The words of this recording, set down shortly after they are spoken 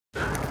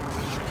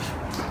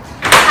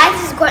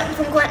Quentin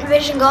from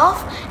QuentinVisionGolf,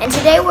 and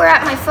today we're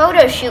at my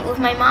photo shoot with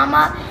my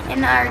mama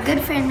and our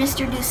good friend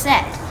Mr.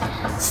 Doucett.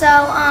 So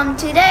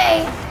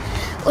today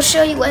we'll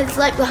show you what it's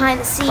like behind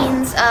the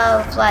scenes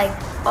of like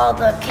all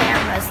the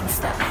cameras and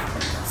stuff.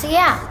 So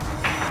yeah,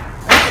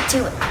 let's get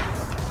to it.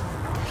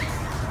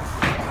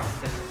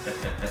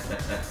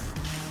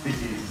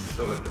 He's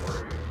so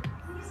adorable.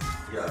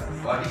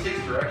 Yeah, well, he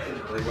takes directions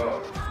really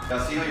well.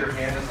 Now see how your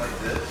hand is like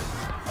this?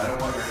 I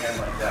don't want your hand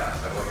like that.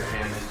 I want your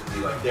hand just to be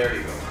like, there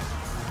you go.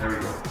 There we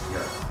go,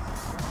 yeah.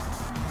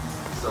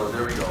 So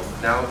there we go.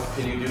 Now,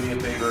 can you do me a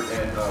favor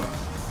and go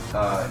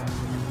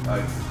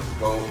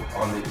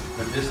on the,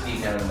 put this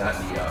knee down and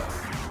that knee up.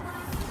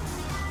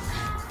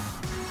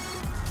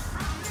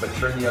 But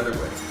turn the other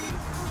way.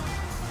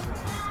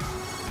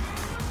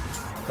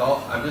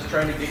 So I'm just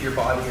trying to get your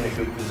body in a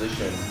good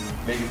position.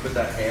 Maybe put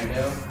that hand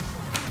down.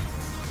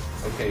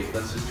 Okay,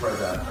 let's just try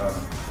that.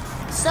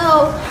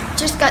 So,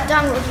 just got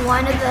done with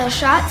one of the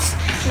shots.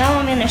 Now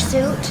I'm in a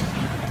suit,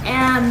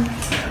 and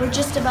we're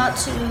just about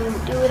to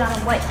do it on a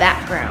white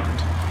background.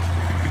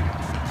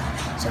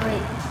 So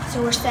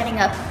we're setting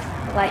up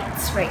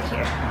lights right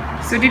here.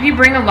 So did you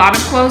bring a lot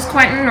of clothes,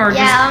 Quentin, or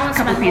yeah, just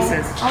a couple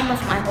pieces?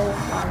 Almost my whole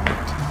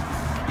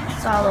closet.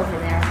 It's all over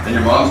there. And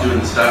your mom's doing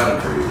the styling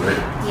for you, right?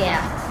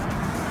 Yeah.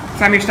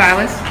 So I'm your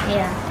stylist?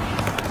 Yeah.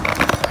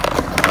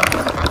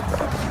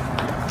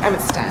 I'm a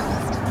stylist.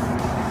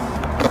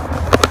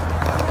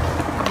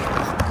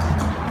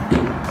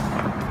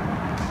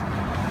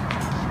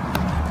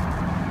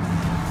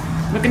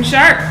 Looking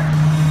sharp.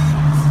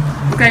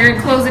 Looks like you're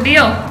gonna close the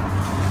deal.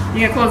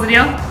 You gonna close the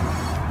deal?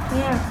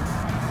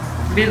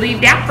 Yeah. Really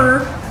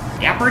dapper.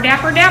 Dapper,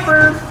 dapper,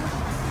 dapper.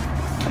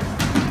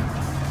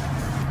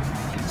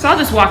 So I'll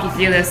just walk you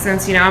through this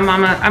since, you know, I'm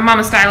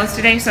Mama stylist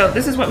today. So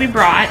this is what we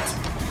brought.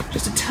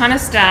 Just a ton of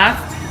stuff.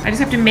 I just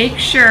have to make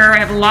sure I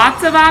have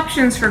lots of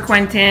options for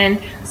Quentin.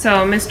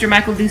 So Mr.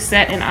 Michael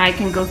Doucett and I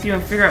can go through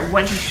and figure out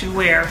what he should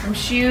wear. From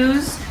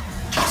shoes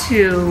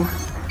to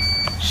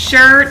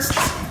shirts,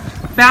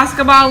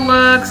 basketball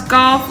looks,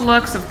 golf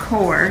looks, of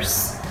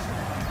course.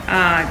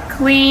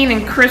 Clean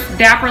and crisp,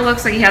 dapper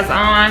looks like he has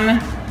on,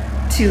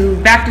 to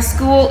back to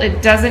school.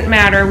 It doesn't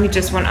matter. We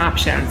just want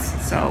options.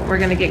 So we're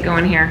gonna get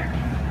going here.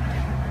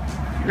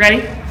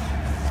 Ready?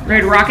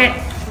 Ready to rock it?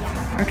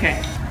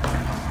 Okay.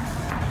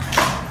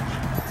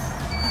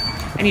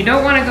 And you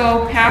don't want to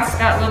go past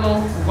that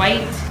little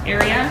white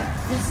area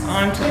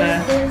onto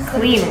the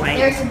clean white.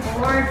 There's a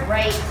board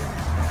right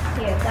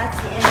here. That's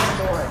the end of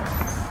the board.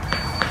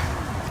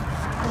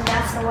 And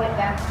that's the white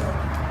backboard.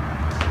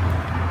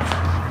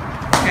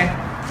 Okay.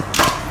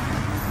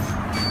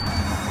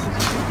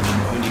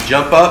 When you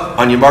jump up,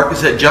 on your marker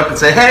set, jump and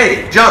say,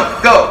 hey,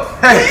 jump, go,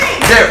 hey,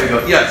 there we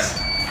go, yes,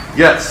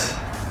 yes.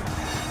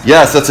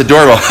 Yes, that's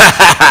adorable.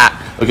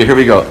 Okay, here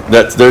we go.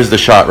 There's the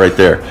shot right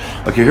there.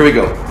 Okay, here we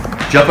go.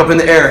 Jump up in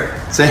the air,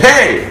 say,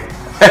 hey,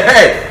 hey,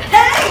 hey.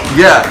 Hey!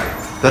 Yeah,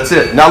 that's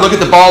it. Now look at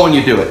the ball when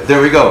you do it.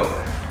 There we go.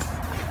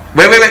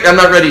 Wait, wait, wait, I'm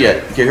not ready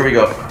yet. Okay, here we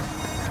go.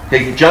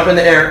 Okay, jump in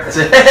the air and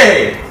say,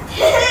 hey.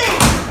 Hey!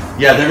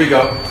 Yeah, there we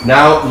go.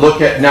 Now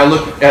look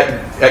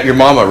at your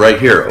mama right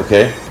here,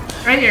 okay?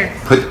 Right here.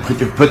 Put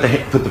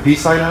the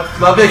peace sign up.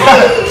 Love it.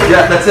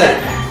 Yeah, that's it.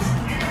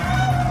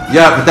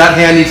 Yeah, but that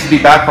hand needs to be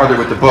back farther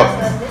with the book.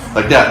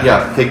 Like that,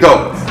 yeah. Okay,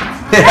 go.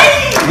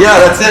 Yeah,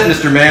 that's it,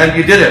 Mr. Man.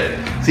 You did it.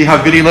 See how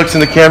good he looks in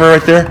the camera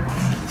right there?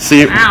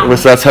 See,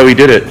 that's how he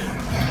did it.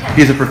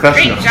 He's a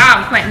professional. Great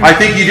job, Quentin. I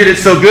think you did it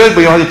so good,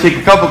 but you only have to take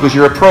a couple because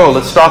you're a pro.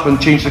 Let's stop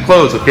and change the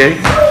clothes, okay?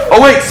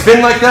 Oh wait,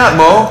 spin like that,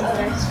 Mo.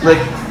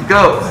 Like,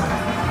 go.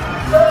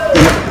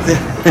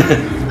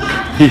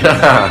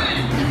 Yeah.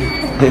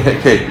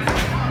 Okay.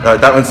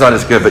 That one's not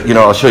as good, but you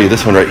know, I'll show you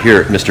this one right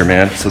here, Mr.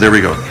 Man. So there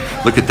we go.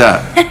 Look at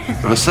that.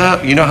 What's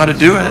up? You know how to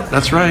do it.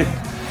 That's right.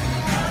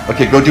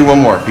 Okay, go do one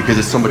more because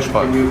it's so much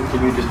fun.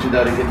 Can you just do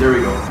that again? There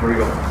we go. There we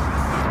go.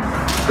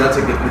 That's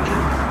a good picture.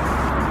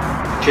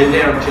 Chin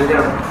down, chin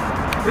down.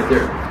 Right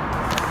there.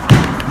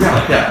 Yeah,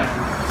 like that.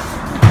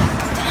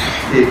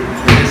 Okay,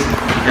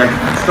 yeah,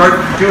 start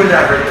doing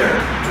that right there.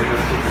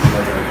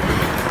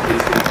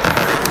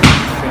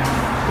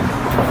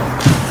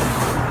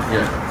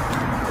 Yeah.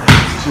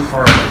 It's too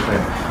far away.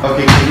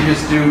 Okay, can you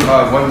just do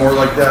one more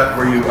like that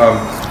where you,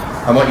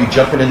 I want you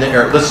jumping in the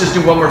air. Let's just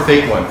do one more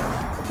fake one.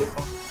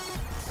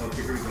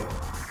 Okay, here we go.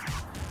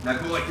 Now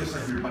go like this,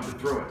 like you're about to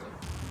throw it.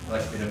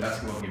 Like in a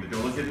basketball game. But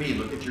don't look at me,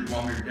 look at your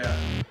mom or your dad.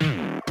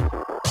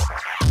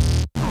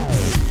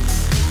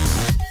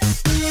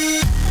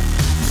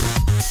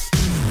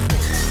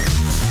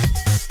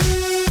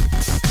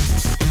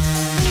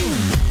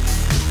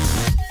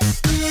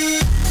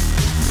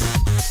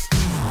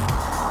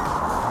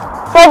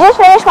 So I just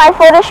finished my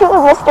photo shoot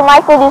with Mr.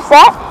 Michael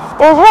Doucett.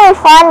 It was really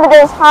fun, but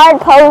it was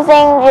hard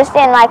posing just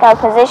in like a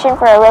position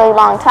for a really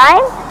long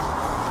time.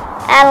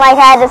 And like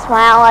I had to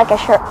smile like a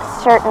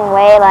certain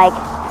way, but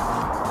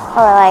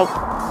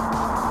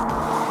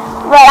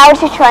I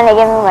was just trying to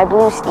give him my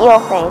blue steel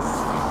face.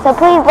 So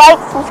please like,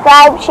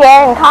 subscribe,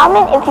 share, and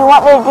comment if you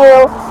want me to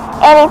do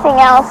anything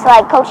else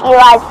like Coach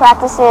Eli's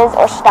practices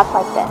or stuff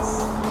like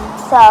this.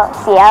 So,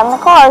 see you on the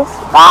course.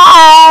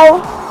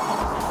 Bye!